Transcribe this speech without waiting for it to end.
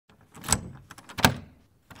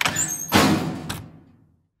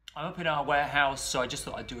I'm up in our warehouse, so I just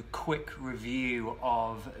thought I'd do a quick review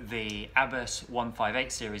of the ABUS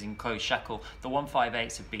 158 series in closed shackle. The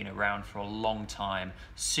 158s have been around for a long time,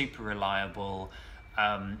 super reliable,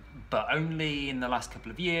 but only in the last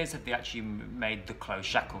couple of years have they actually made the closed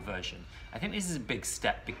shackle version. I think this is a big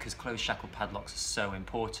step because closed shackle padlocks are so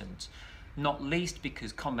important. Not least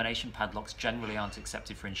because combination padlocks generally aren't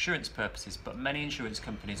accepted for insurance purposes, but many insurance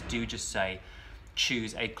companies do just say,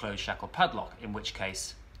 choose a closed shackle padlock, in which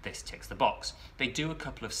case this ticks the box. They do a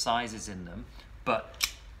couple of sizes in them,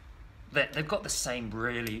 but they've got the same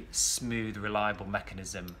really smooth, reliable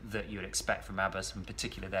mechanism that you would expect from ABUS, in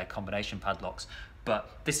particular their combination padlocks.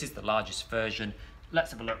 But this is the largest version. Let's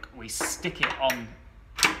have a look. We stick it on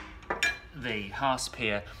the hasp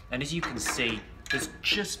here, and as you can see, there's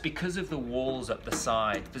just, because of the walls up the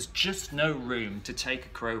side, there's just no room to take a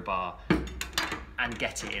crowbar and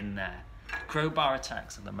get it in there. Crowbar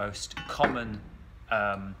attacks are the most common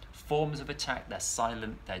forms of attack. They're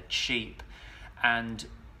silent, they're cheap, and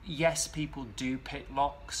yes, people do pick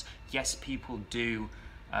locks. Yes, people do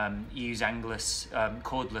use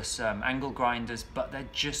cordless angle grinders, but they're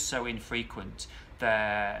just so infrequent.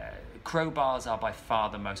 Crowbars are by far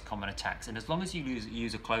the most common attacks, and as long as you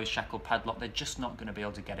use a closed shackle padlock, they're just not going to be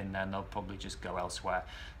able to get in there, and they'll probably just go elsewhere.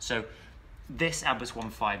 So this ABUS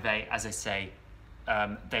 158, as I say,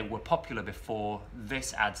 they were popular before.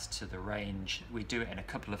 This adds to the range. We do it in a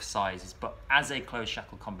couple of sizes, but as a closed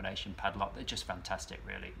shackle combination padlock, they're just fantastic,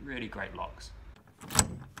 really great locks.